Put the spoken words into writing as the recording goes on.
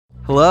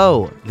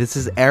Hello, this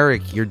is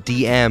Eric, your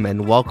DM,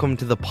 and welcome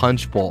to the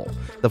Punchbowl,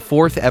 the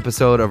fourth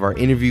episode of our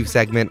interview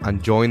segment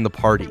on Join the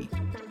Party.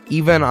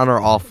 Even on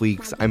our off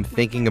weeks, I'm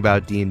thinking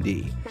about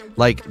D&D,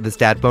 like the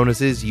stat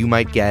bonuses you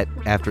might get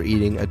after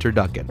eating a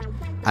turducken.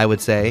 I would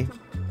say,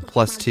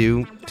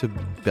 +2 to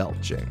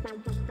belching.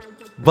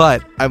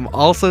 But I'm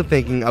also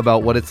thinking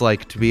about what it's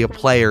like to be a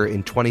player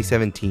in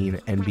 2017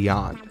 and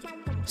beyond.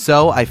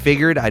 So I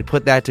figured I'd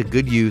put that to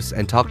good use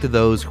and talk to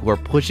those who are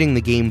pushing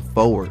the game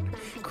forward,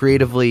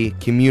 creatively,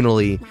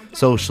 communally,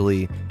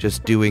 socially,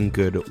 just doing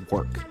good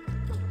work.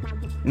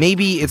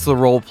 Maybe it's the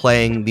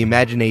role-playing, the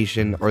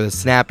imagination, or the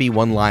snappy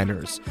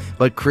one-liners,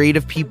 but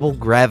creative people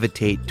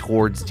gravitate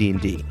towards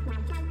D&D.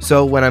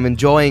 So when I'm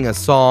enjoying a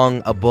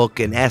song, a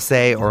book, an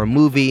essay, or a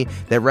movie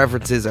that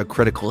references a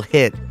critical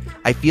hit,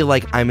 I feel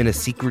like I'm in a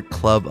secret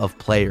club of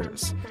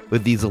players,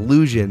 with these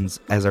illusions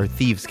as our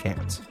thieves'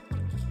 cant.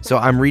 So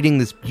I'm reading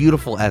this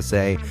beautiful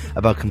essay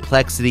about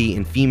complexity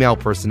and female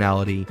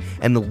personality,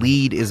 and the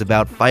lead is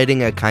about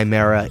fighting a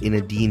chimera in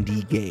a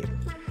D&D game.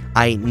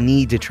 I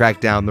need to track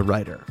down the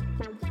writer.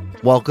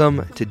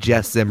 Welcome to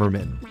Jess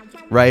Zimmerman,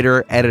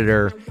 writer,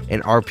 editor,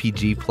 and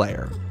RPG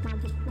player.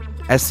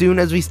 As soon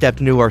as we stepped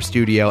into our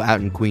studio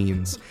out in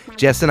Queens,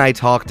 Jess and I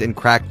talked and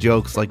cracked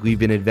jokes like we've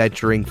been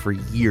adventuring for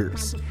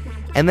years.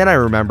 And then I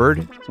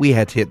remembered we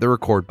had to hit the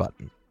record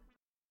button.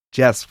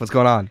 Jess, what's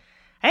going on?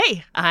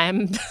 Hey,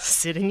 I'm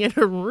sitting in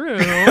a room.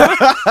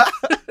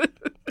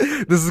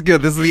 This is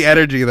good. This is the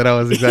energy that I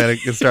was excited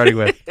starting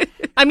with.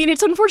 I mean,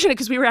 it's unfortunate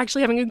because we were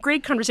actually having a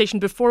great conversation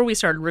before we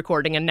started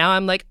recording, and now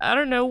I'm like, I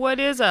don't know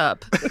what is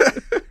up.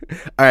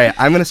 All right,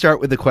 I'm going to start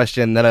with the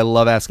question that I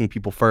love asking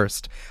people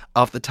first.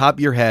 Off the top of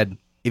your head,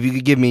 if you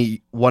could give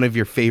me one of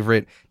your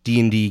favorite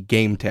D&D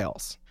game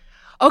tales.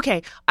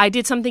 Okay, I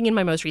did something in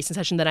my most recent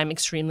session that I'm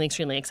extremely,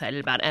 extremely excited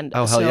about. And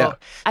hell yeah.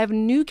 I have a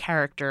new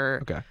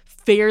character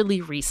fairly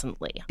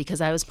recently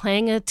because I was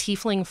playing a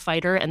tiefling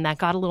fighter, and that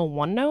got a little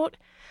one note.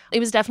 It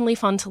was definitely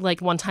fun to,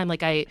 like, one time,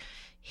 like, I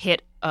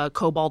hit a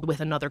kobold with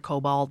another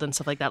kobold and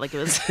stuff like that. Like, it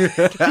was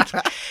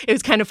it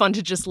was kind of fun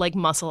to just, like,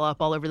 muscle up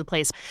all over the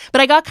place.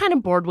 But I got kind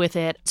of bored with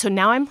it. So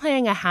now I'm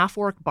playing a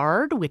half-orc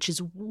bard, which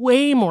is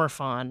way more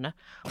fun.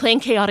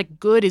 Playing chaotic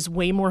good is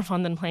way more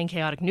fun than playing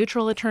chaotic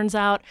neutral, it turns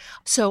out.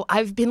 So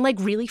I've been, like,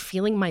 really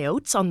feeling my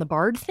oats on the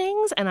bard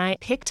things, and I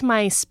picked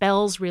my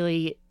spells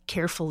really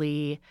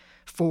carefully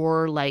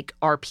for, like,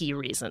 RP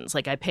reasons.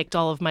 Like, I picked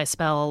all of my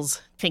spells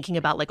thinking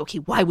about, like, okay,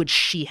 why would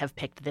she have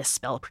picked this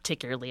spell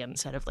particularly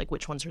instead of, like,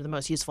 which ones are the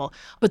most useful?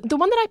 But the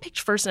one that I picked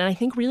first, and I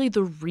think really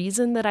the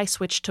reason that I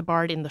switched to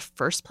Bard in the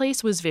first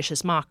place was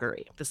Vicious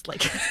Mockery, this,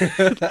 like,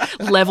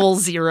 level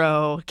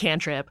 0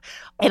 cantrip.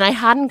 And I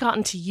hadn't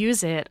gotten to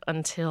use it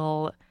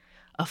until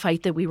a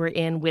fight that we were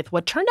in with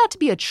what turned out to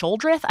be a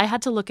Choldrith. I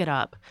had to look it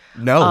up.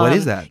 No, what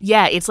is that?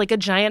 Yeah, it's like a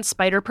giant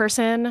spider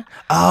person.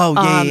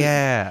 Oh,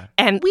 yeah.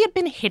 And we had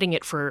been hitting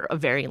it for a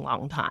very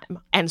long time.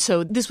 And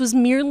so this was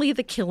merely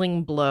the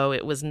killing blow.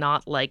 It was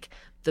not like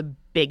the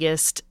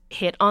biggest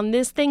hit on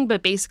this thing,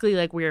 but basically,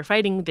 like, we were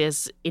fighting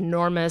this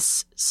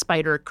enormous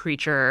spider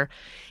creature,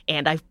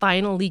 and I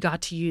finally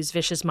got to use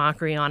Vicious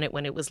Mockery on it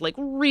when it was, like,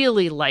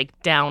 really,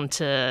 like, down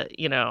to,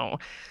 you know,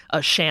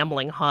 a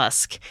shambling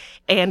husk.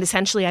 And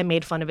essentially I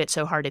made fun of it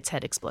so hard its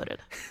head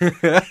exploded.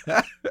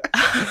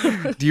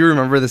 Do you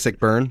remember the sick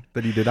burn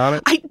that you did on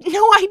it? No,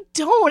 I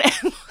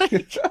don't. And,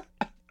 like,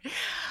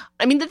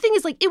 I mean, the thing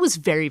is, like, it was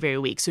very, very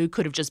weak, so it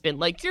could have just been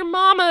like, your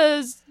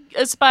mama's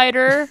a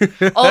spider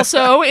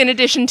also in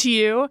addition to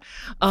you.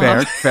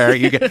 Fair.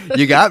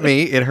 You got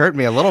me. It hurt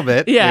me a little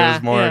bit. Yeah, it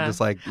was more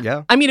just like,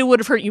 yeah. I mean, it would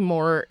have hurt you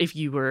more if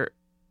you were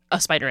a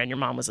spider and your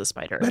mom was a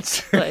spider.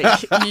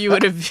 Like, you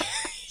would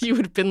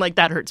have been like,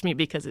 that hurts me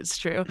because it's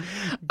true.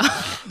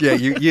 Yeah,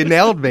 you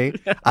nailed me.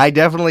 I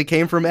definitely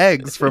came from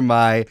eggs from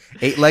my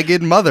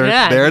 8-legged mother.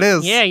 Yeah, there it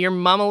is. Yeah, your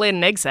mama laid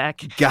an egg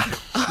sack. God,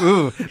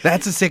 ooh,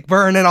 that's a sick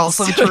burn and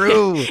also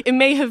true. It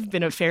may have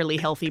been a fairly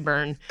healthy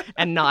burn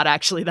and not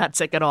actually that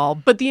sick at all.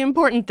 But the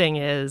important thing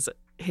is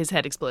his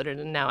head exploded,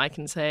 and now I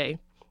can say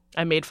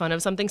I made fun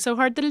of something so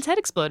hard that his head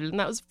exploded, and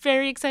that was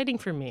very exciting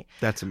for me.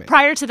 That's amazing.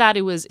 Prior to that,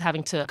 it was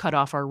having to cut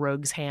off our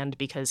rogue's hand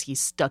because he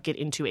stuck it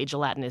into a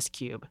gelatinous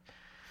cube.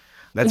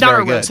 That's not very our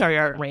rogue, good. sorry,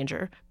 our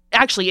ranger.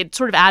 Actually, it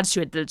sort of adds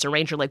to it that it's a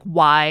ranger. Like,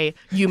 why,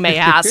 you may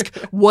ask,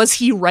 was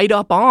he right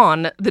up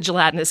on the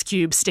gelatinous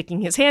cube sticking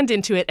his hand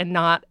into it and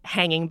not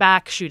hanging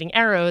back shooting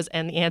arrows?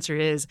 And the answer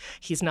is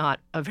he's not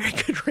a very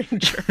good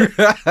ranger.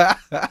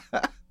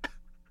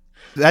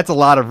 That's a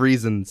lot of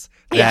reasons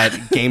that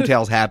game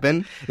tales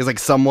happen. It's like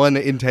someone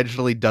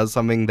intentionally does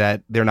something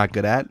that they're not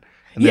good at.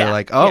 And they're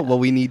like, well,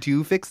 we need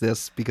to fix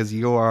this because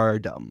you are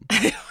dumb.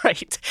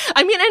 Right.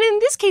 I mean, and in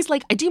this case,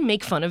 like, I do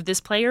make fun of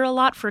this player a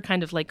lot for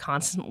kind of, like,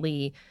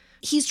 constantly.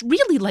 He's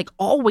really, like,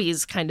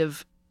 always kind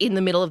of in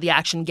the middle of the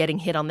action getting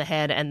hit on the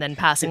head and then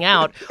passing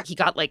out. He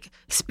got, like,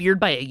 speared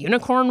by a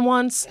unicorn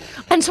once.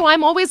 And so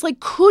I'm always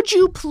like, could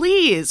you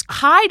please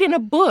hide in a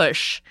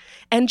bush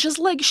and just,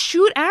 like,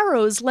 shoot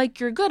arrows like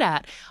you're good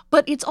at?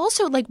 But it's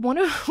also, like, one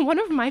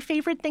of my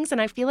favorite things,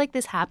 and I feel like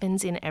this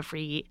happens in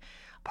every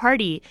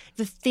party,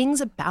 the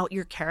things about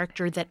your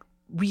character that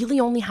really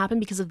only happen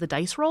because of the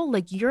dice roll,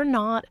 like you're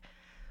not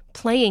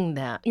playing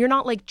that. You're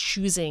not like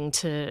choosing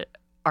to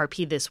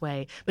RP this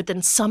way, but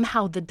then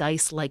somehow the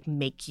dice like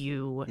make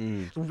you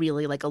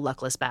really like a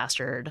luckless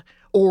bastard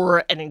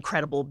or an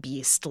incredible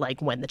beast,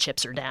 like when the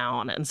chips are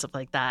down and stuff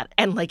like that.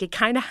 And like it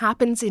kind of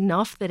happens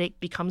enough that it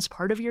becomes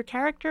part of your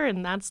character.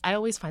 And I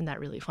always find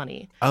that really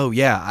funny. Oh,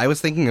 yeah. I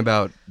was thinking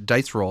about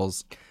dice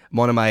rolls.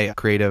 One of my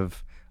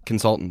creative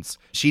consultants,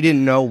 she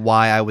didn't know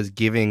why I was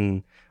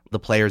giving the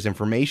players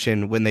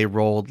information when they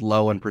rolled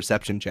low on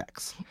perception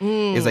checks.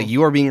 It's like,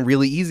 you are being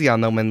really easy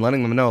on them and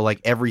letting them know like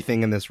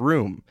everything in this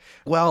room.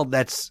 Well,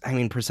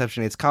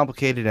 perception, it's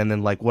complicated. And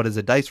then like, what does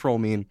a dice roll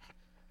mean?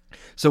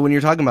 So when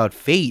you're talking about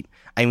fate,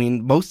 I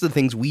mean, most of the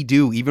things we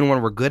do, even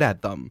when we're good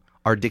at them,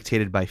 are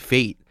dictated by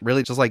fate.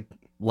 Really just like,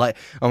 oh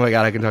my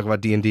God, I can talk about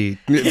D&D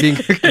being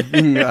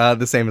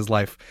the same as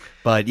life.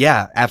 But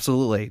yeah,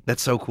 absolutely.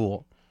 That's so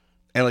cool.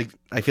 And like,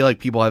 I feel like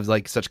people have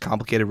like such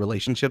complicated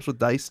relationships with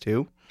dice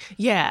too.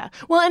 Yeah.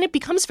 Well, and it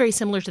becomes very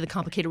similar to the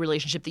complicated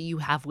relationship that you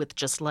have with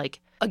just like,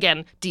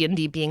 again,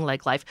 D&D being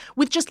like life,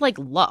 with just like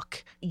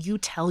luck. You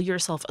tell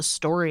yourself a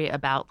story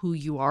about who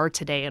you are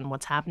today and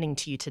what's happening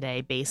to you today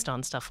based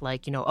on stuff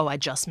like, oh, I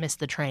just missed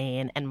the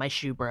train and my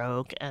shoe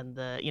broke and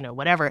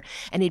whatever.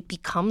 And it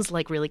becomes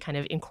like really kind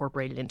of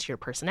incorporated into your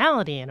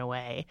personality in a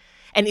way.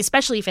 And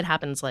especially if it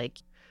happens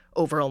like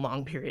over a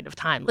long period of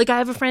time. Like I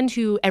have a friend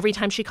who every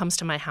time she comes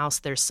to my house,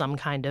 there's some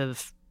kind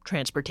of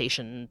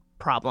transportation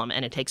problem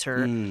and it takes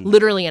her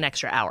literally an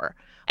extra hour.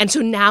 And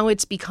so now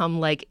it's become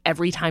like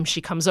every time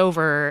she comes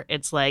over,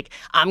 it's like,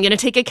 I'm going to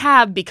take a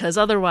cab because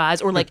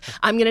otherwise, or like,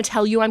 I'm going to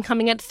tell you I'm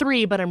coming at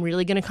 3, but I'm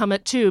really going to come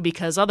at 2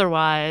 because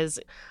otherwise.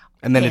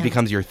 And then it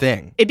becomes your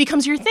thing. It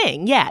becomes your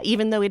thing, yeah,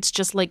 even though it's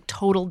just like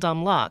total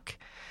dumb luck.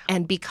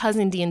 And because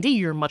in D&D,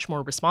 you're much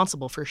more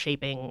responsible for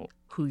shaping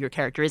who your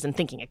character is and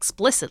thinking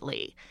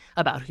explicitly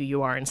about who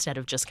you are instead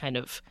of just kind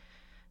of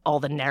all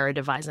the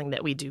narrativizing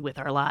that we do with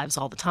our lives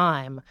all the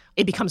time,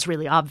 it becomes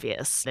really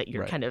obvious that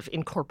you're kind of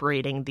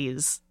incorporating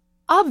these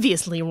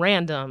obviously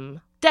random,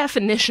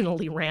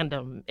 definitionally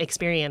random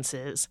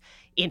experiences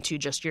into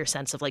just your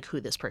sense of like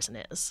who this person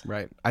is.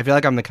 Right. I feel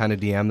like I'm the kind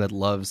of DM that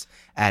loves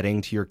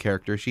adding to your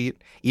character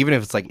sheet, even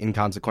if it's like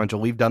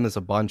inconsequential. We've done this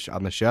a bunch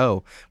on the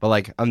show, but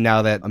like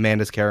now that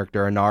Amanda's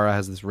character, Anara,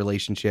 has this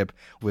relationship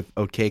with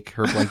Oatcake,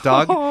 her blink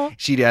dog,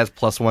 she has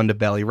 +1 to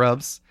belly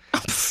rubs.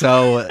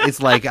 So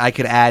it's like I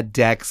could add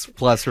Dex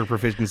plus her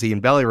proficiency in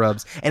belly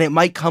rubs, and it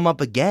might come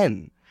up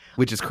again,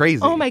 which is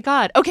crazy. Oh my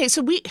God. Okay,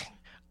 so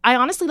I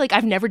honestly, like,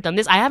 I've never done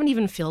this. I haven't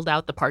even filled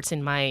out the parts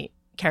in my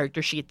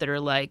character sheet that are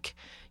like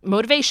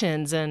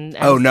motivations and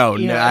oh no,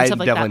 and I stuff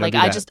like definitely that. Like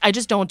don't do that. I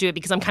just don't do it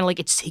because I'm kind of like,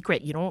 it's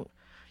secret. You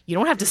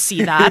don't have to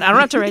see that. I don't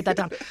have to write that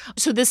down.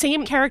 So the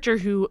same character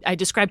who I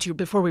described to you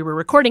before we were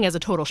recording as a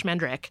total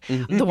schmendrick,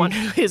 the one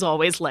who is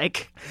always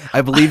like...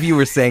 I believe you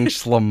were saying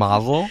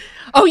schlemazel.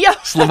 Oh, yeah.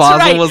 Schlemazel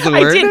right. was the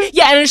word? I did.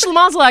 Yeah, and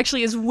schlemazel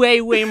actually is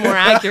way, way more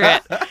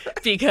accurate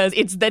because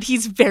it's that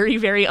he's very,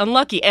 very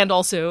unlucky and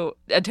also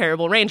a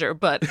terrible ranger.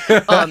 But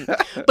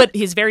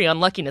his very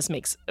unluckiness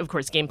makes, of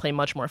course, gameplay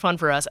much more fun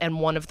for us. And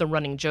one of the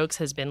running jokes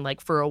has been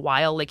like, for a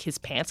while, like his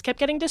pants kept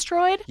getting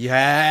destroyed.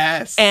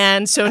 Yes.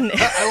 And so...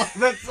 I love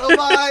that so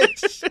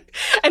much.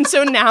 And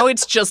so now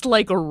it's just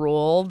like a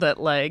rule that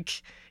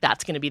like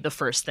that's going to be the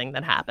first thing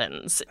that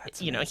happens.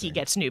 He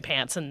gets new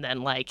pants and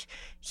then like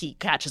he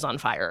catches on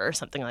fire or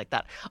something like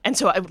that. And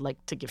so I would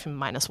like to give him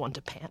 -1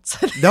 to pants.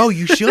 No,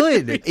 you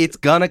should. It's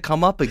gonna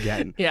come up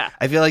again. Yeah.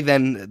 I feel like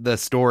then the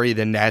story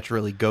then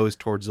naturally goes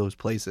towards those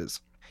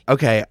places.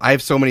 Okay, I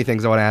have so many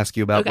things I want to ask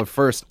you about, but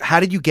first, how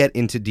did you get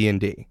into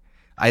D&D?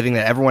 I think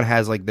that everyone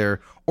has like their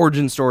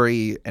origin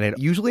story, and it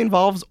usually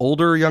involves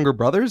older or younger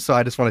brothers, so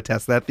I just want to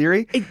test that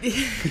theory.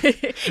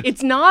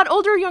 It's not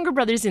older or younger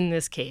brothers in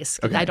this case.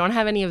 Okay. I don't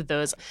have any of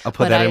those. I'll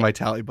put that in my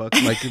tally book,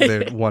 like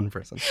they're one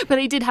person. But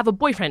I did have a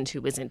boyfriend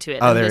who was into it.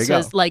 Oh, there you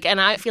go. And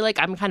I feel like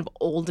I'm kind of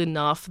old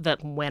enough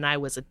that when I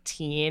was a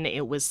teen,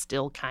 it was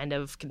still kind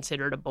of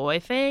considered a boy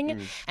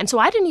thing. And so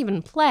I didn't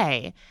even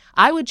play.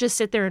 I would just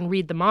sit there and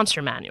read the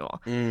monster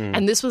manual.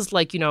 And this was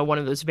like, one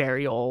of those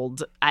very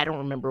old, I don't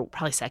remember,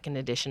 probably 2nd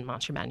edition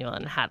monster manual,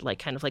 and had like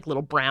kind of like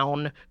little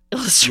brown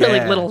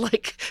like little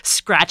like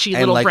scratchy and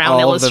little like brown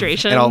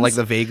illustrations. And all like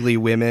the vaguely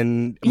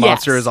women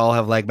monsters all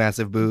have like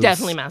massive boobs.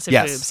 Definitely massive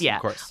boobs, yeah.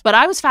 Of course. But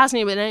I was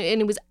fascinated with it,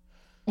 and it was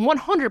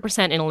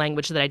 100% in a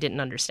language that I didn't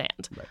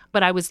understand. Right.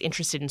 But I was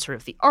interested in sort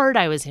of the art.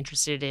 I was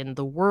interested in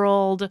the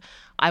world.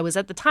 I was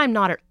at the time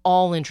not at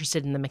all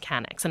interested in the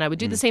mechanics. And I would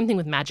do the same thing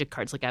with magic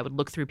cards. Like I would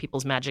look through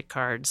people's magic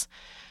cards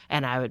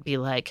and I would be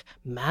like,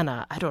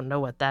 mana, I don't know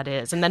what that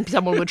is. And then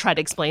someone would try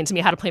to explain to me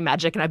how to play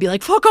magic and I'd be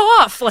like, fuck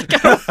off. Like,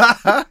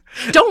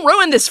 don't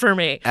ruin this for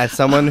me. As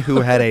someone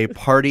who had a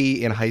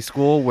party in high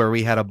school where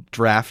we had a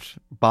draft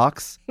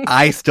box,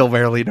 I still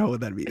barely know what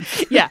that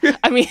means. Yeah,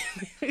 I mean,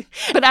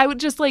 but I would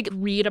just like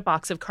read a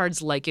box of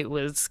cards like it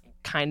was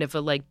kind of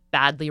a like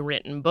badly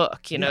written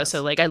book, Yes.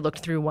 So like I looked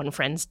through one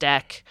friend's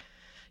deck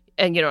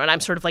And, and I'm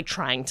sort of like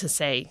trying to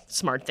say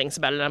smart things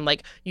about it. I'm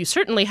like, you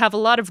certainly have a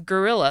lot of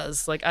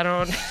gorillas. Like, I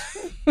don't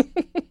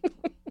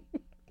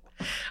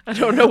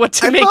know what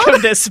to make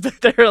of this,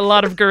 but there are a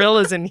lot of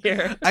gorillas in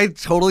here. I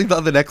totally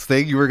thought the next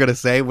thing you were going to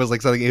say was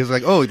like something. He was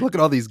like, oh, look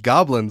at all these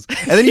goblins.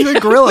 And then you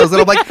said gorillas.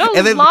 And I'm like,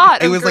 and then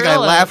it was like, I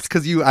laughed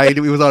because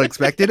it was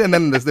unexpected. And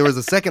then there was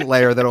a second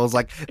layer that I was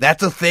like,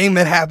 that's a thing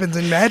that happens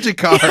in Magic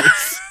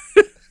cards.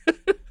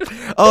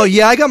 Oh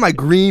yeah, I got my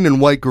green and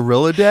white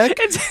gorilla deck.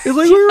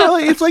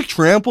 It's like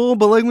trample,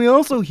 but like we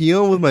also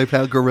heal with my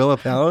gorilla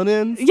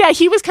paladins. Yeah,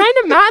 he was kind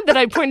of mad that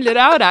I pointed it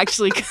out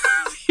actually.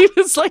 He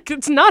was like,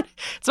 it's not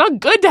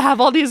good to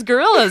have all these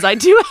gorillas. I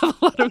do have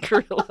a lot of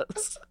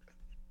gorillas.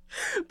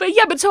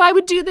 But so I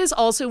would do this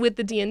also with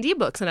the D&D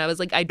books, and I was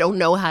like, I don't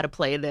know how to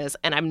play this,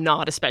 and I'm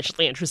not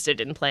especially interested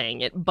in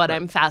playing it, but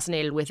I'm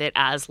fascinated with it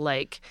as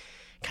like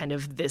kind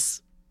of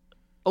this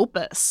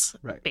opus,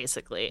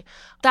 basically.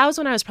 That was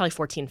when I was probably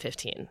 14,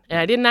 15. And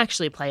I didn't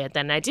actually play it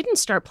then. I didn't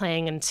start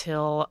playing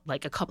until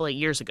like a couple of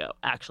years ago,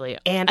 actually.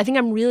 And I think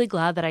I'm really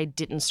glad that I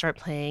didn't start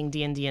playing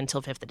D&D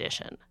until 5th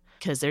edition,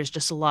 because there's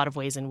just a lot of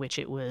ways in which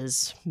it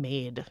was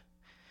made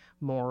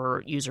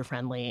more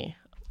user-friendly.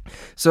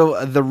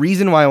 So the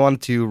reason why I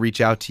wanted to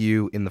reach out to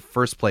you in the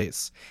first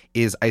place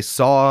is I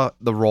saw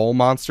the Roll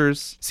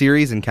Monsters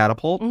series in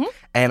Catapult,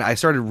 and I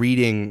started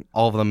reading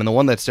all of them. And the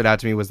one that stood out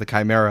to me was the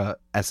Chimera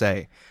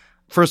essay.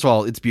 First of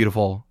all, it's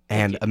beautiful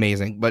and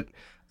amazing, but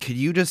could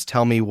you just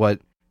tell me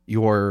what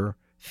your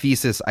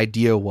thesis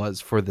idea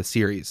was for the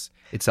series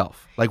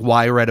itself? Like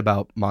why read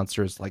about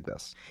monsters like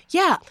this?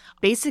 Yeah,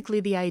 basically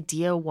the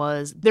idea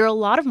was there are a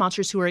lot of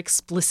monsters who are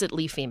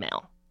explicitly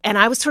female. And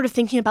I was sort of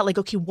thinking about like,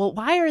 okay, well,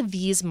 why are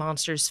these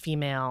monsters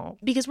female?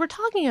 Because we're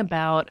talking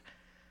about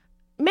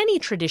many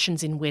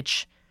traditions in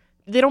which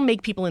they don't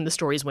make people in the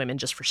stories women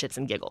just for shits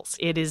and giggles.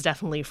 It is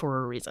definitely for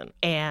a reason.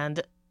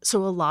 And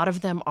so a lot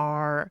of them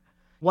are...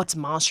 what's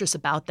monstrous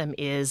about them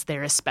is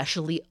they're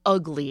especially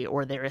ugly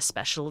or they're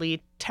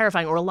especially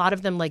terrifying, or a lot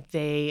of them like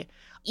they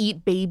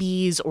eat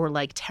babies or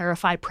like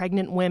terrify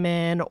pregnant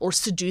women or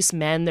seduce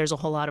men. There's a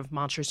whole lot of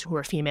monsters who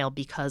are female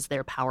because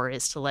their power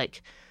is to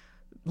like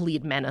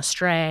lead men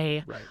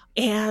astray. Right.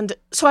 And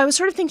so I was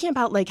sort of thinking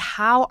about like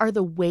how are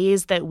the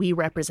ways that we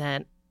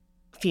represent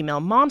female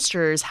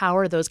monsters, how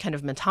are those kind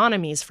of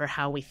metonymies for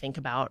how we think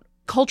about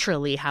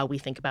culturally how we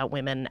think about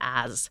women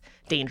as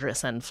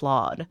dangerous and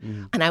flawed.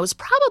 And I was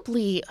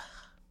I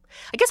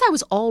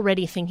was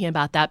already thinking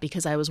about that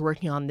because I was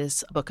working on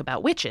this book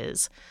about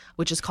witches,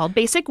 which is called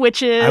Basic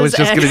Witches. I was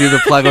just going to do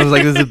the plug. I was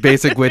like, this is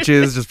Basic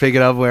Witches. Just pick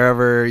it up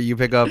wherever you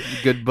pick up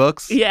good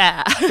books.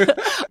 Yeah.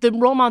 The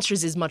Roll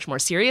Monsters is much more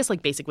serious.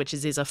 Like Basic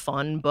Witches is a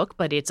fun book,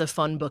 but it's a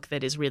fun book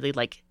that is really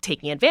like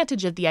taking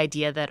advantage of the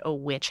idea that a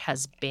witch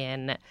has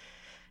been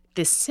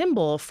this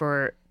symbol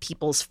for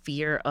people's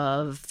fear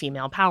of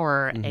female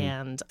power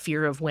and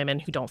fear of women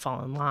who don't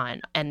fall in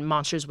line. And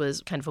Monsters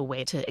was kind of a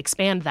way to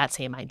expand that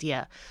same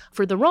idea.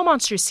 For the Roll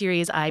Monsters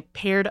series, I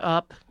paired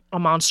up a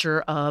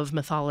monster of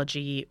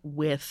mythology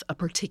with a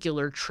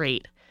particular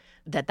trait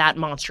that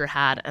monster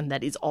had and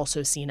that is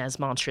also seen as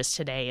monstrous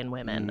today in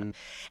women.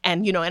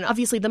 And, and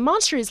obviously the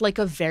monster is like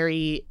a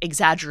very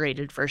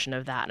exaggerated version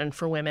of that. And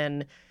for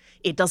women,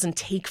 it doesn't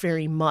take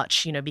very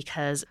much,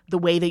 because the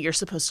way that you're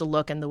supposed to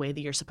look and the way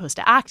that you're supposed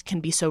to act can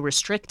be so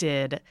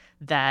restricted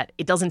that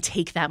it doesn't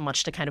take that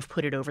much to kind of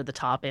put it over the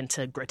top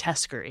into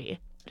grotesquerie.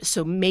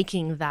 So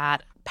making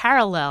that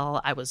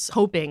parallel, I was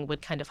hoping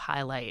would kind of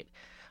highlight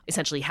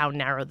essentially how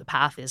narrow the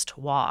path is to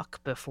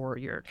walk before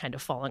you're kind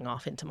of falling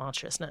off into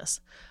monstrousness.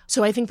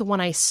 So I think the one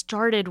I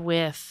started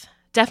with,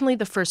 definitely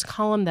the first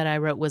column that I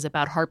wrote was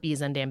about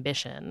harpies and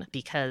ambition,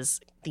 because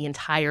the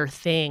entire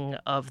thing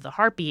of the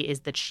harpy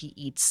is that she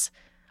eats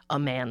a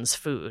man's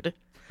food.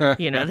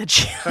 That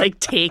she like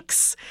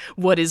takes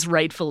what is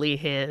rightfully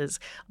his.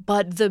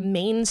 But the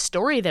main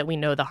story that we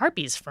know the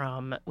harpies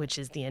from, which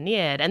is the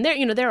Aeneid, and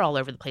they're all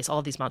over the place.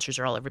 All these monsters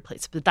are all over the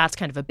place, but that's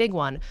kind of a big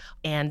one.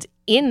 And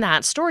in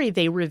that story,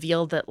 they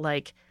reveal that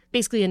like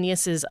basically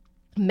Aeneas's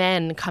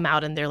men come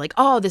out and they're like,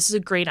 oh, this is a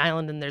great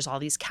island and there's all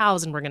these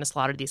cows and we're going to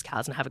slaughter these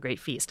cows and have a great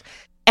feast.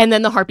 And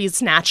then the harpies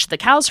snatch the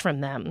cows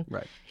from them.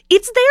 Right.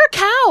 It's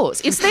their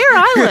cows. It's their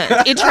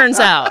island, it turns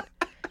out.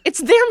 It's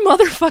their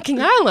motherfucking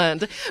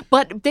island.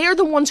 But they're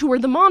the ones who are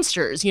the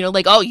monsters,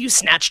 like, oh, you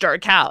snatched our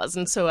cows.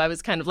 And so I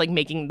was kind of like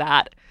making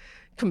that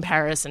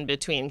comparison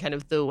between kind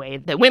of the way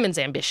that women's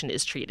ambition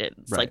is treated.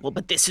 It's like, well,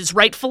 but this is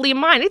rightfully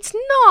mine. It's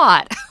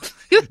not.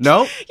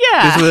 No?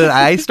 Yeah.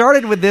 I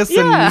started with this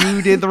and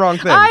you did the wrong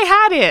thing. I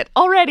had it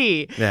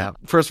already. Yeah.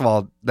 First of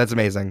all, that's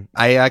amazing.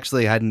 I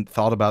actually hadn't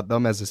thought about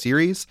them as a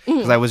series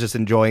because I was just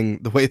enjoying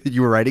the way that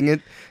you were writing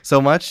it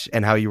so much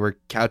and how you were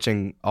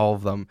couching all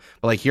of them.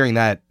 But like hearing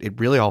that, it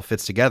really all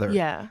fits together.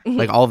 Yeah.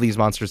 Like all of these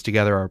monsters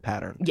together are a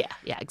pattern.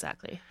 Yeah,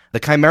 exactly. The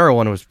Chimera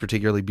one was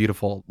particularly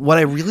beautiful. What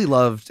I really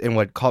loved and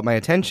what caught my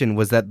attention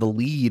was that the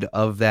lead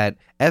of that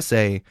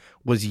essay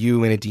was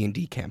you in a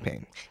D&D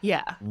campaign.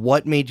 Yeah.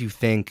 What made you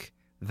think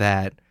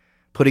that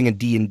putting a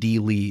D&D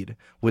lead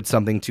was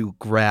something to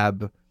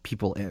grab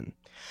people in?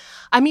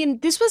 I mean,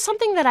 this was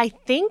something that I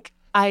think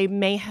I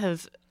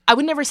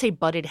would never say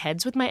butted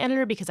heads with my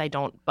editor because I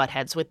don't butt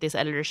heads with this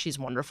editor. She's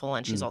wonderful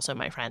and she's also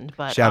my friend.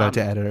 But shout out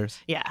to editors.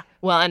 Yeah.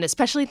 Well, and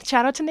especially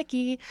shout out to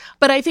Nikki.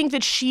 But I think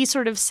that she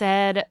sort of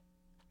said,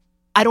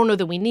 I don't know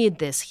that we need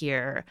this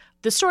here.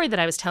 The story that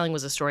I was telling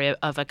was a story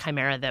of a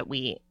chimera that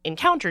we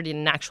encountered in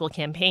an actual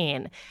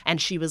campaign. And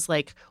she was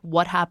like,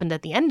 what happened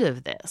at the end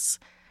of this?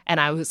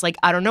 And I was like,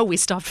 I don't know. We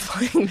stopped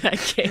playing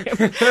that game.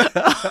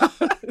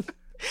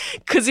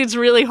 Because it's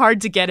really hard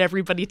to get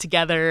everybody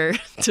together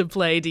to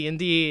play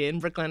D&D in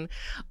Brooklyn.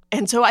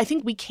 And so I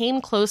think we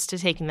came close to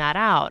taking that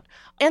out.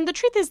 And the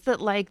truth is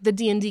that, like, the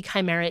D&D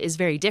chimera is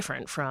very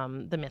different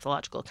from the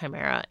mythological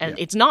chimera. And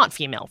it's not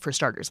female, for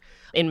starters.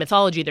 In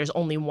mythology, there's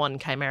only one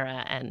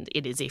chimera, and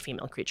it is a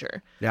female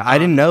creature. Yeah, I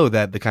didn't know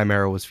that the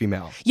chimera was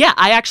female. Yeah,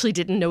 I actually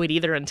didn't know it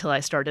either until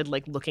I started,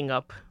 like, looking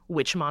up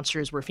which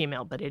monsters were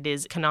female. But it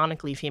is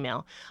canonically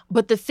female.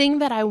 But the thing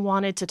that I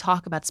wanted to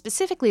talk about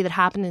specifically that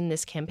happened in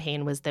this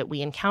campaign was that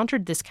we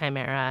encountered this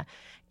chimera,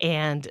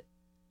 and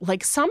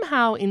like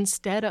somehow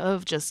instead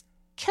of just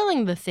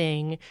killing the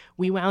thing,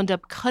 we wound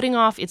up cutting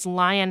off its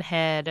lion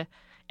head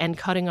and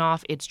cutting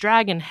off its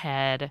dragon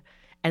head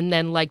and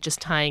then like just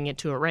tying it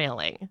to a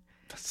railing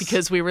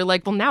because we were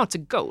like, well, now it's a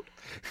goat.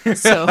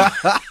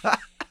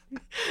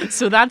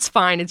 So that's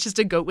fine. It's just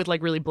a goat with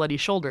like really bloody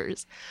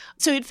shoulders.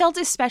 So it felt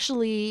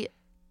especially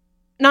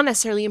not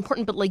necessarily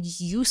important, but like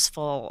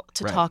useful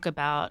to talk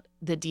about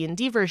the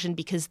D&D version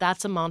because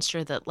that's a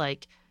monster that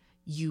like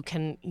you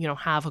can,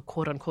 have a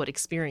quote unquote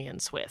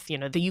experience with,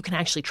 that you can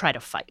actually try to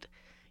fight,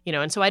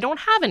 and so I don't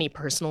have any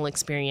personal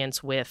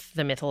experience with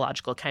the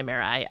mythological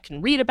chimera. I can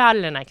read about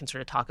it and I can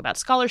sort of talk about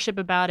scholarship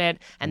about it.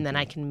 And then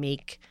I can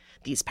make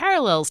these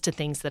parallels to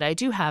things that I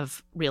do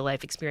have real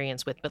life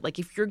experience with. But like,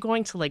 if you're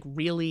going to like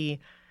really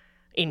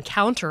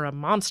encounter a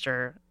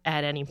monster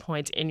at any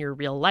point in your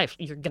real life,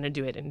 you're going to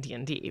do it in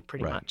D&D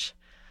pretty much.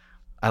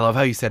 I love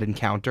how you said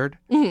encountered.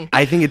 Mm-hmm.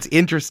 I think it's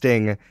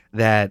interesting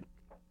that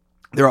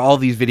there are all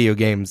these video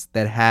games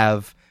that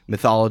have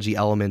mythology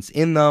elements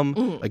in them,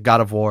 like God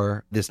of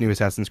War, this new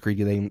Assassin's Creed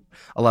game,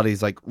 a lot of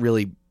these like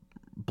really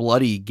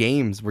bloody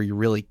games where you're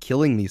really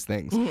killing these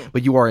things,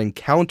 but you are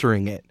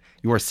encountering it.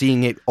 You are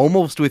seeing it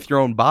almost with your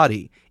own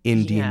body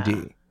in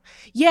D&D.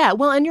 Yeah,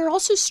 well, and you're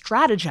also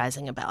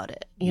strategizing about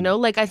it,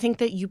 Like, I think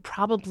that you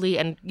probably,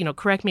 and,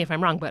 correct me if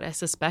I'm wrong, but I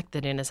suspect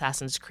that in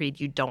Assassin's Creed,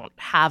 you don't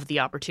have the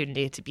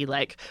opportunity to be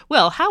like,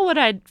 well, how would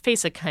I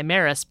face a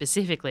chimera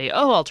specifically?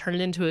 Oh, I'll turn it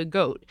into a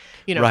goat,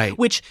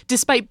 which,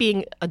 despite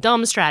being a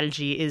dumb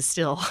strategy, is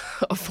still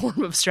a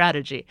form of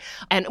strategy.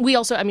 And we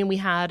also, we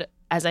had,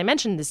 as I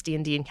mentioned, this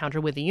D&D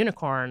encounter with a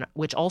unicorn,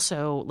 which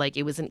also, like,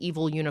 it was an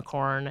evil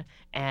unicorn,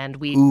 and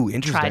we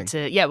tried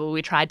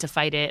to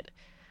fight it.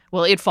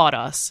 Well, it fought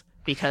us.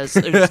 Because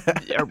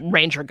a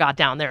ranger got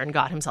down there and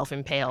got himself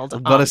impaled.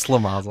 But a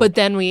slamazel. But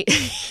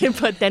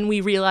then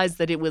we realized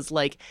that it was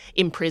like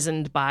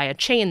imprisoned by a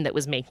chain that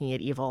was making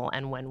it evil.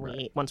 And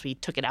once we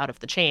took it out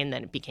of the chain,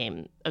 then it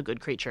became a good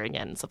creature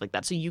again and stuff like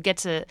that. So you get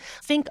to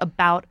think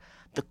about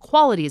the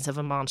qualities of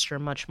a monster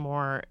much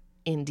more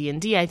in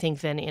D&D, I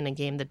think, than in a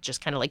game that just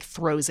kind of like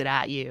throws it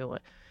at you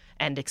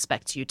and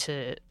expects you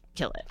to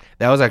kill it.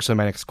 That was actually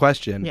my next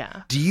question.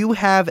 Yeah. Do you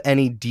have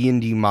any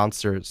D&D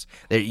monsters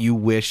that you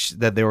wish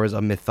that there was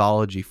a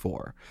mythology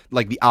for?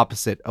 Like the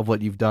opposite of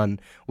what you've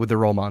done with the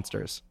role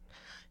monsters?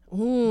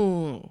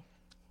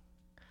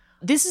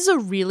 This is a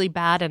really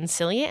bad and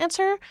silly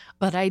answer,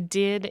 but I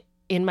did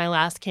in my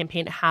last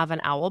campaign have an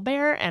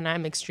owlbear, and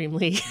I'm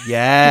extremely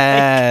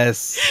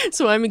yes.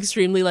 So I'm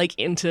extremely like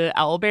into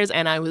owlbears,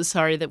 and I was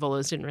sorry that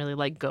Volos didn't really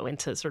like go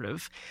into sort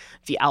of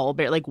the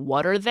owlbear. Like,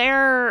 what are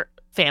their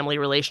family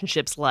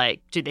relationships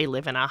like? Do they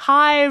live in a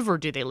hive or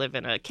do they live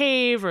in a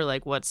cave, or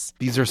like what's...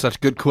 These are such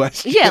good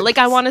questions. Yeah, like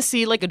I want to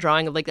see like a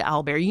drawing of like the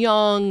owlbear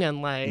young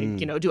and like,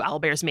 do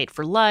owlbears mate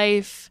for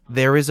life?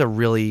 There is a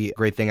really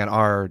great thing on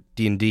our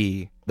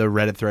D&D, the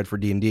Reddit thread for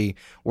D&D,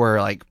 where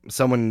like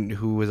someone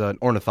who was an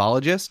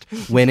ornithologist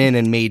went in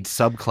and made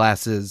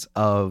subclasses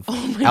of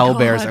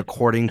owlbears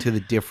according to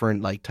the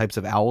different like types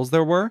of owls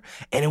there were,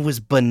 and it was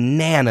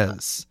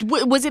bananas.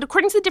 Was it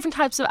according to the different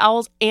types of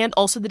owls and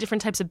also the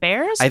different types of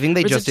bears? I think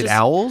they just did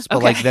owls,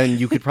 but like then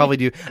you could probably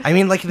do. I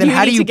mean, like then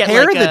how do you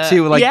pair the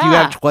two? Like, do you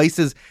have twice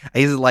as?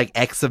 Is it like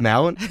X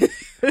amount?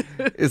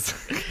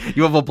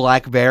 You have a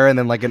black bear and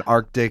then like an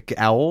Arctic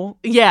owl?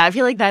 Yeah, I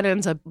feel like that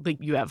ends up like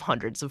you have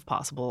hundreds of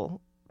possible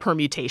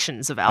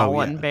permutations of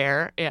owl and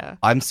bear. Yeah,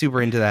 I'm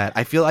super into that.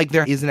 I feel like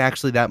there isn't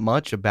actually that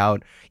much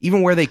about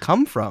even where they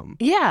come from.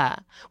 Yeah,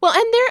 well,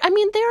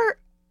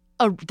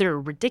 and they're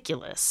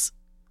ridiculous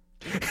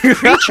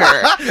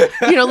creature.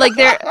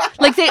 They're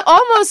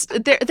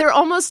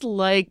almost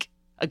like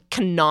a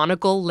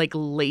canonical like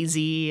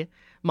lazy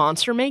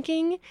monster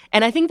making,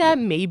 and I think that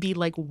may be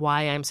like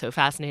why I'm so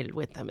fascinated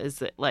with them, is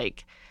that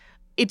like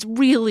it's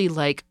really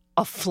like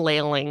a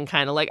flailing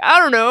kind of like, I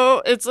don't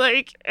know, it's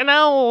like an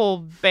owl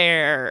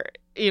bear,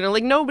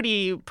 like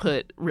nobody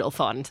put real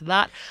thought into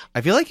that.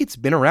 I feel like it's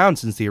been around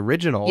since the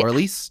original, or at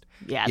least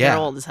they're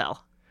old as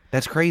hell.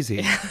 That's crazy.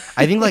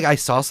 I think I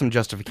saw some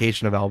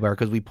justification of owlbear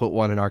because we put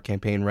one in our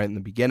campaign right in the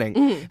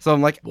beginning. So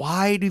I'm like,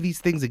 why do these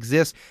things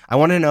exist? I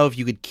want to know if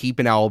you could keep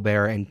an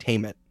owlbear and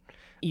tame it.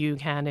 You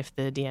can if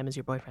the DM is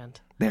your boyfriend.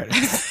 There it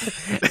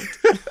is.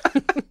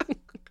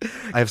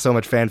 I have so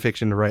much fan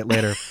fiction to write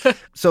later.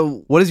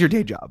 So what is your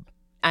day job?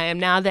 I am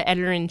now the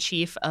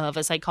editor-in-chief of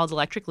a site called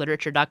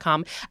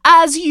electricliterature.com,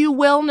 as you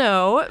will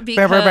know,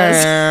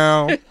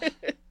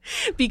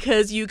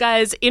 because you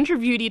guys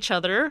interviewed each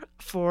other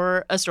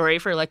for a story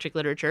for Electric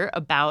Literature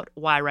about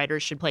why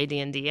writers should play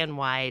D&D and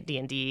why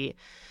D&D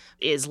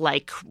is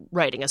like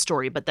writing a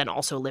story but then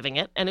also living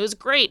it. And it was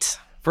great.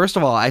 First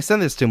of all, I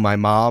sent this to my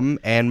mom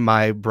and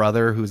my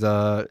brother, who's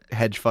a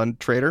hedge fund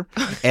trader,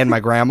 and my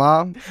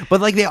grandma. But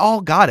they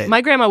all got it. My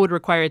grandma would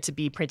require it to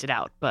be printed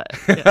out, but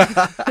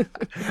yeah.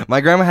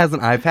 My grandma has an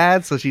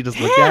iPad, so she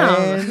just looked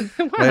at it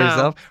by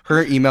herself.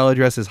 Her email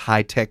address is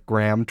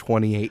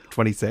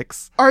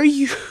hightechgram2826. Are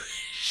you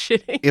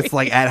shitting? It's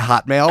at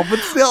Hotmail, but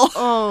still.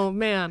 Oh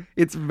man,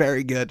 it's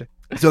very good.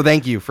 So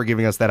thank you for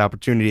giving us that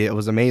opportunity. It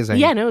was amazing.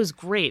 Yeah, no, it was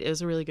great. It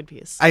was a really good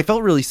piece. I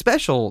felt really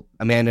special.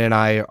 Amanda and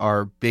I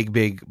are big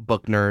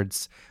book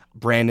nerds.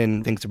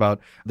 Brandon thinks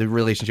about the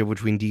relationship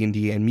between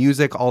D&D and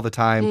music all the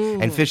time.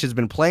 And Fish has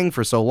been playing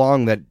for so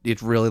long that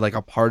it's really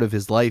a part of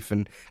his life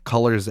and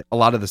colors a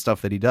lot of the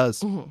stuff that he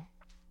does.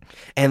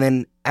 And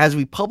then as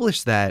we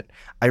published that,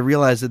 I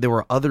realized that there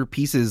were other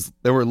pieces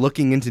that were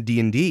looking into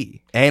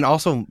D&D and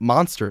also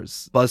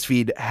monsters.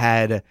 BuzzFeed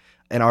had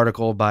an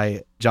article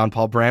by John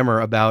Paul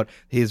Brammer about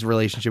his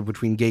relationship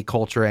between gay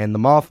culture and the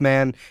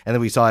Mothman, and then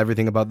we saw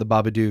everything about the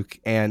Babadook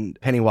and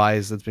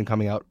Pennywise that's been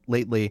coming out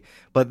lately.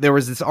 But there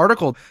was this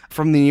article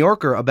from the New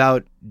Yorker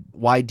about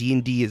why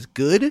D&D is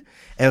good, and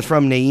it's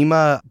from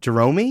Naima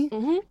Jerome.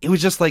 It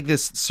was just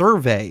this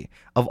survey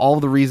of all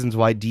the reasons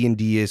why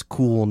D&D is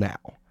cool now.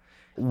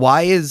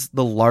 Why is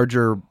the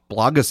larger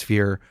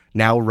blogosphere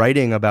now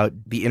writing about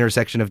the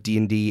intersection of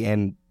D&D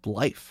and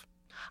life?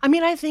 I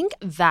mean, I think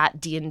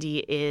that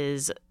D&D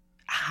is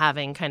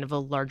having kind of a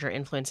larger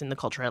influence in the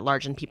culture at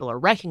large, and people are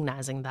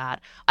recognizing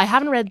that. I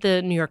haven't read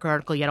the New Yorker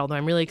article yet, although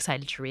I'm really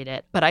excited to read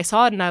it. But I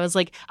saw it and I was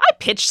like, I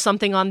pitched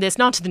something on this,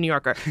 not to the New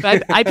Yorker,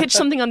 but I pitched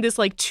something on this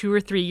 2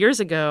 or 3 years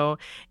ago,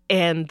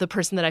 and the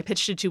person that I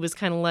pitched it to was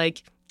kind of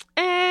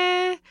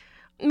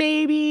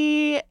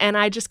maybe. And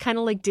I just kind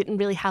of didn't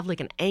really have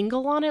an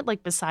angle on it,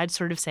 besides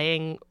sort of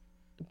saying,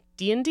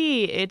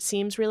 D&D, it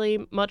seems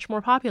really much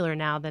more popular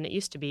now than it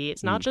used to be.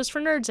 It's not just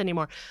for nerds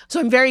anymore. So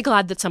I'm very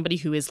glad that somebody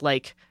who is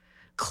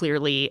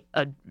clearly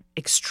an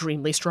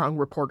extremely strong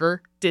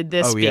reporter did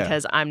this,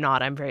 because I'm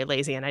not. I'm very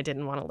lazy and I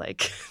didn't want to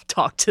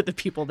talk to the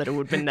people that it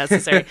would have been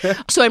necessary.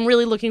 So I'm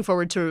really looking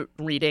forward to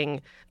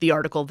reading the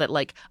article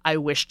that I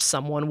wished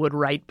someone would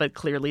write but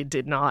clearly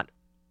did not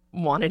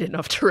want it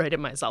enough to write it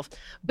myself.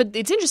 But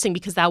it's interesting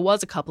because that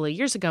was a couple of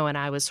years ago and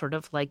I was sort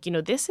of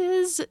this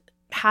is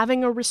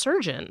having a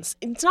resurgence.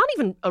 It's not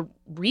even a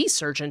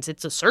resurgence,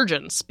 it's a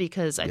surgence,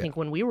 because I think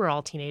when we were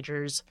all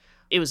teenagers,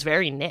 it was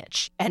very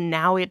niche. And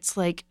now it's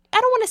I don't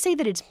want to say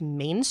that it's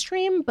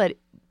mainstream, but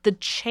the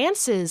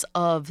chances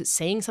of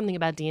saying something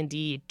about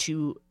D&D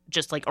to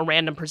just a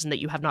random person that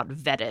you have not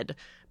vetted,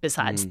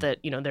 besides that,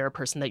 they're a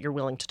person that you're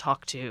willing to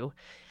talk to,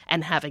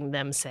 and having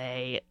them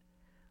say,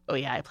 oh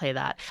yeah, I play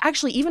that.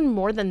 Actually, even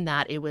more than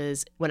that, it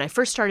was when I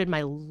first started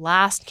my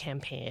last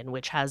campaign,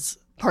 which has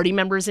party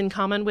members in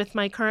common with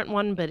my current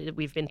one, but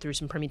we've been through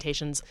some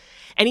permutations.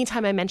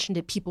 Anytime I mentioned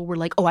it, people were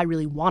like, oh, I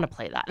really want to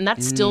play that. And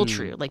that's still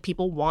true.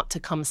 People want to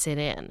come sit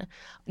in.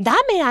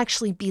 That may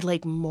actually be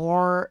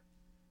more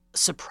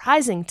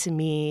surprising to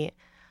me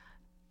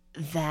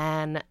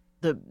than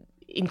the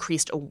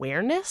increased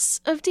awareness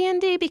of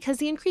D&D, because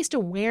the increased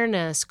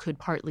awareness could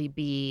partly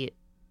be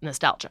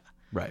nostalgia.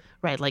 Right.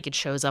 It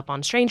shows up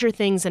on Stranger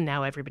Things and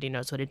now everybody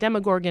knows what a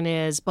Demogorgon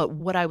is. But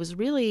what I was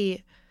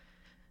really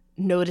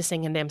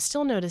noticing, and I'm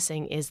still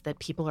noticing, is that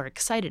people are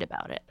excited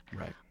about it.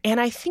 Right.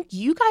 And I think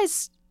you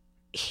guys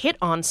hit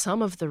on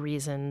some of the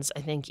reasons,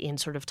 I think, in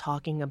sort of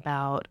talking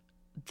about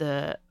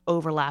the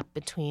overlap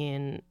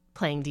between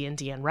playing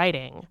D&D and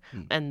writing,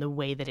 and the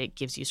way that it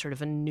gives you sort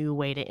of a new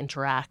way to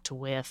interact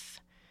with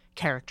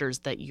characters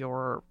that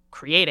you're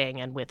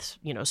creating and with,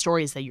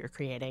 stories that you're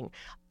creating.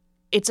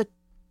 It's a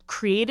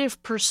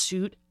creative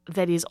pursuit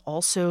that is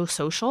also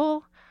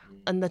social,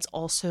 and that's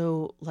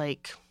also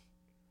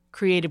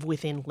creative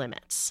within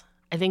limits.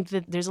 I think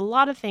that there's a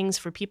lot of things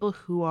for people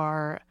who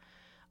are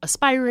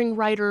aspiring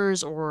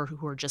writers or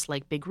who are just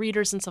big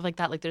readers and stuff like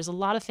that. There's a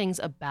lot of things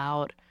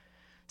about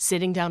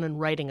sitting down and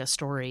writing a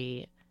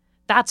story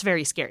that's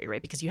very scary,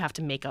 right? Because you have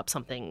to make up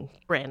something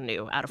brand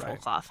new out of whole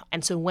cloth.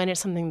 And so when it's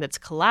something that's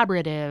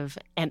collaborative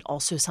and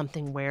also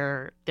something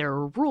where there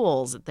are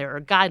rules, there are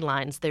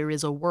guidelines, there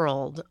is a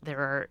world, there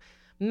are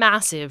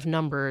massive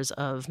numbers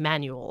of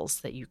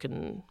manuals that you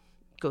can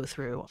go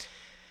through.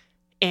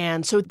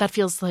 And so that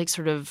feels like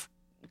sort of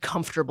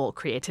comfortable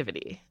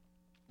creativity.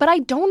 But I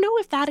don't know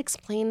if that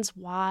explains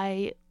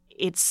why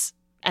it's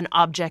an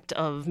object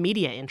of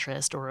media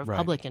interest or of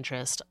public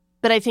interest.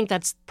 But I think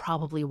that's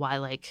probably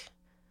why,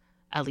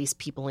 at least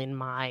people in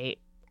my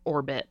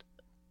orbit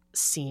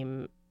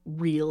seem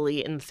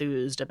really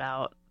enthused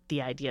about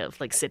the idea of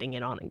like sitting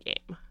in on a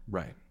game.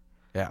 Right.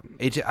 Yeah.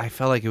 I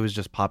felt like it was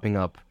just popping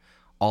up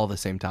all the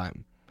same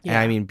time. Yeah. And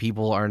I mean,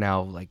 people are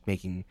now like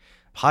making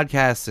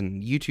podcasts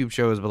and YouTube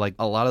shows, but like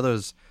a lot of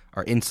those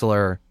are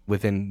insular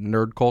within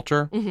nerd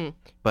culture. Mm-hmm.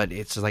 But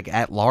it's just like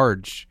at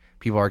large,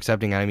 people are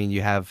accepting it. I mean,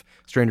 you have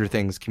Stranger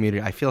Things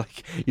Community. I feel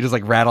like you just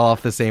like rattle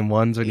off the same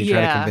ones when you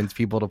try to convince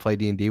people to play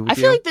D&D with you. I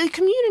feel like the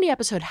Community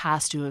episode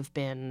has to have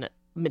been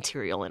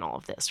material in all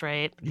of this,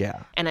 right?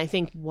 Yeah. And I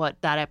think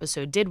what that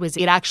episode did was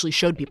it actually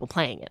showed people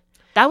playing it.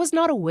 That was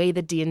not a way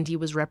that D&D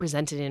was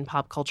represented in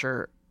pop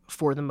culture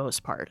for the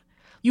most part.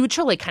 You would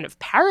show like kind of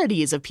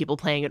parodies of people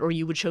playing it, or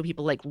you would show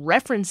people like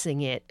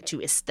referencing it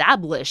to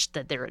establish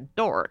that they're a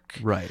dork.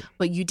 Right.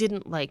 But you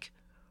didn't like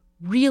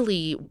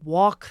really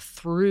walk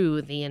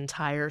through the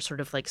entire sort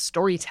of like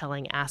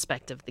storytelling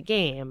aspect of the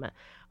game.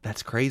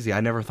 That's crazy. I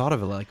never thought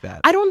of it like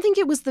that. I don't think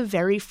it was the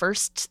very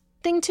first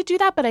thing to do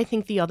that, but I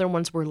think the other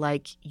ones were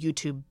like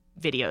YouTube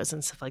videos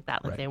and stuff like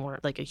that. Like They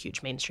weren't like a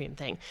huge mainstream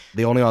thing.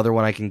 The only other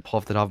one I can pull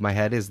off the top of my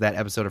head is that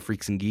episode of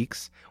Freaks and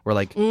Geeks where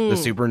like the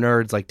super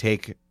nerds like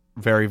take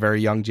very, very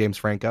young James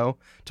Franco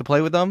to play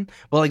with them.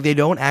 But like they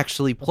don't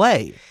actually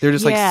play. They're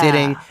just like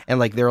sitting and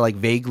like they're like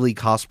vaguely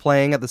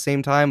cosplaying at the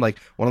same time. Like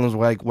one of them's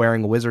like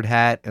wearing a wizard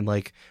hat and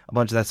like a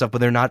bunch of that stuff,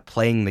 but they're not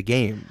playing the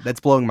game. That's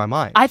blowing my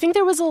mind. I think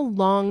there was a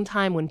long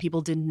time when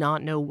people did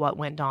not know what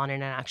went on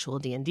in an actual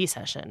D&D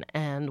session.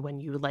 And when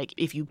you like,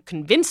 if you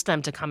convinced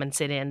them to come and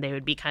sit in, they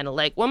would be kind of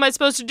like, what am I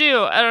supposed to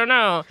do? I don't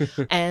know.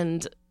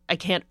 And I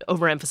can't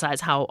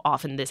overemphasize how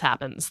often this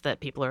happens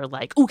that people are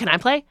like, ooh, can I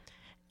play?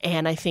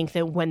 And I think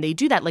that when they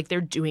do that, like they're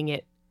doing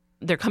it,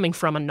 they're coming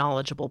from a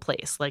knowledgeable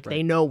place. Like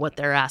they know what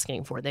they're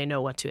asking for. They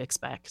know what to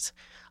expect.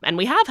 And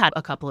we have had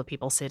a couple of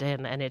people sit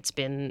in and it's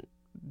been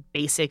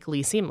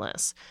basically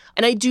seamless.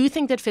 And I do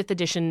think that 5th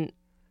edition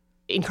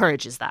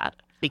encourages that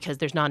because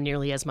there's not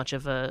nearly as much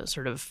of a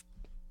sort of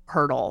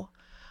hurdle.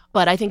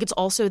 But I think it's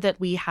also that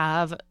we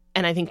have,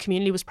 and I think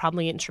Community was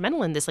probably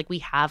instrumental in this, like we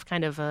have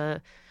kind of a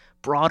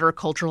broader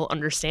cultural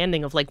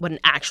understanding of like what an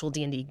actual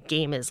D&D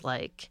game is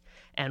like.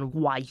 And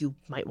why you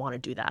might want to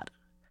do that.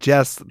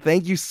 Jess,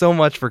 thank you so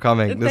much for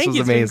coming. This was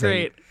amazing. It's been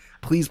great.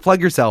 Please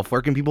plug yourself.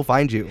 Where can people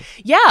find you?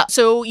 Yeah,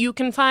 so you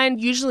can find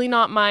usually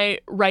not my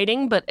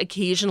writing, but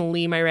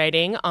occasionally my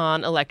writing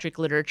on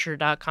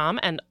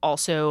electricliterature.com and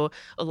also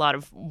a lot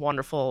of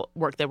wonderful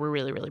work that we're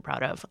really, really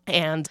proud of.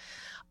 And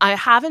I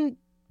haven't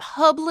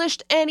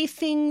published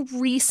anything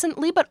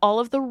recently, but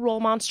all of the Roll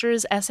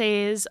Monsters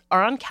essays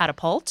are on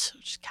Catapult,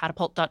 which is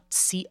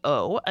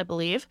catapult.co, I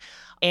believe.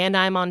 And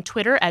I'm on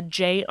Twitter at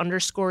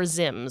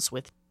j_zims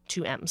with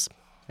 2 M's.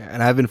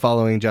 And I've been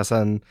following Jess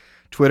on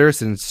Twitter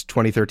since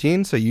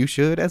 2013, so you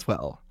should as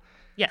well.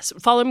 Yes,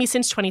 follow me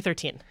since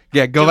 2013.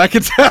 Yeah, go back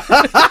in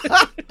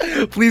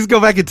time. Please go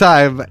back in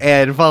time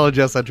and follow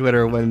Jess on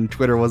Twitter when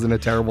Twitter wasn't a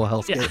terrible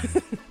hellscape.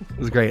 Yeah. It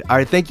was great. All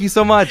right, thank you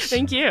so much.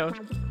 Thank you.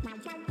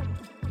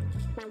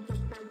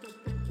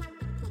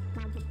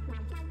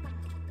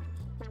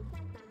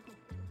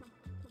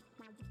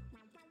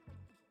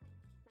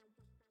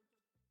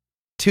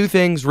 Two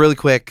things really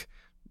quick.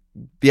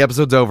 The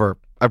episode's over.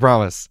 I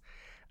promise.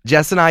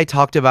 Jess and I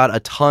talked about a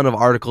ton of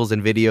articles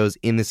and videos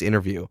in this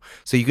interview,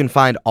 so you can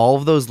find all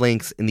of those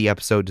links in the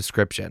episode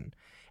description.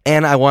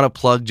 And I want to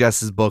plug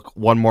Jess's book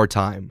one more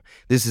time.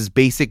 This is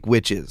Basic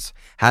Witches,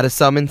 How to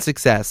Summon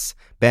Success,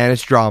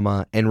 Banish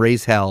Drama, and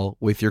Raise Hell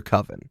with Your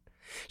Coven.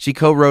 She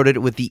co-wrote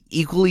it with the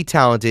equally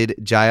talented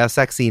Jaya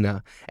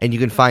Saxena, and you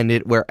can find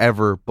it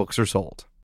wherever books are sold.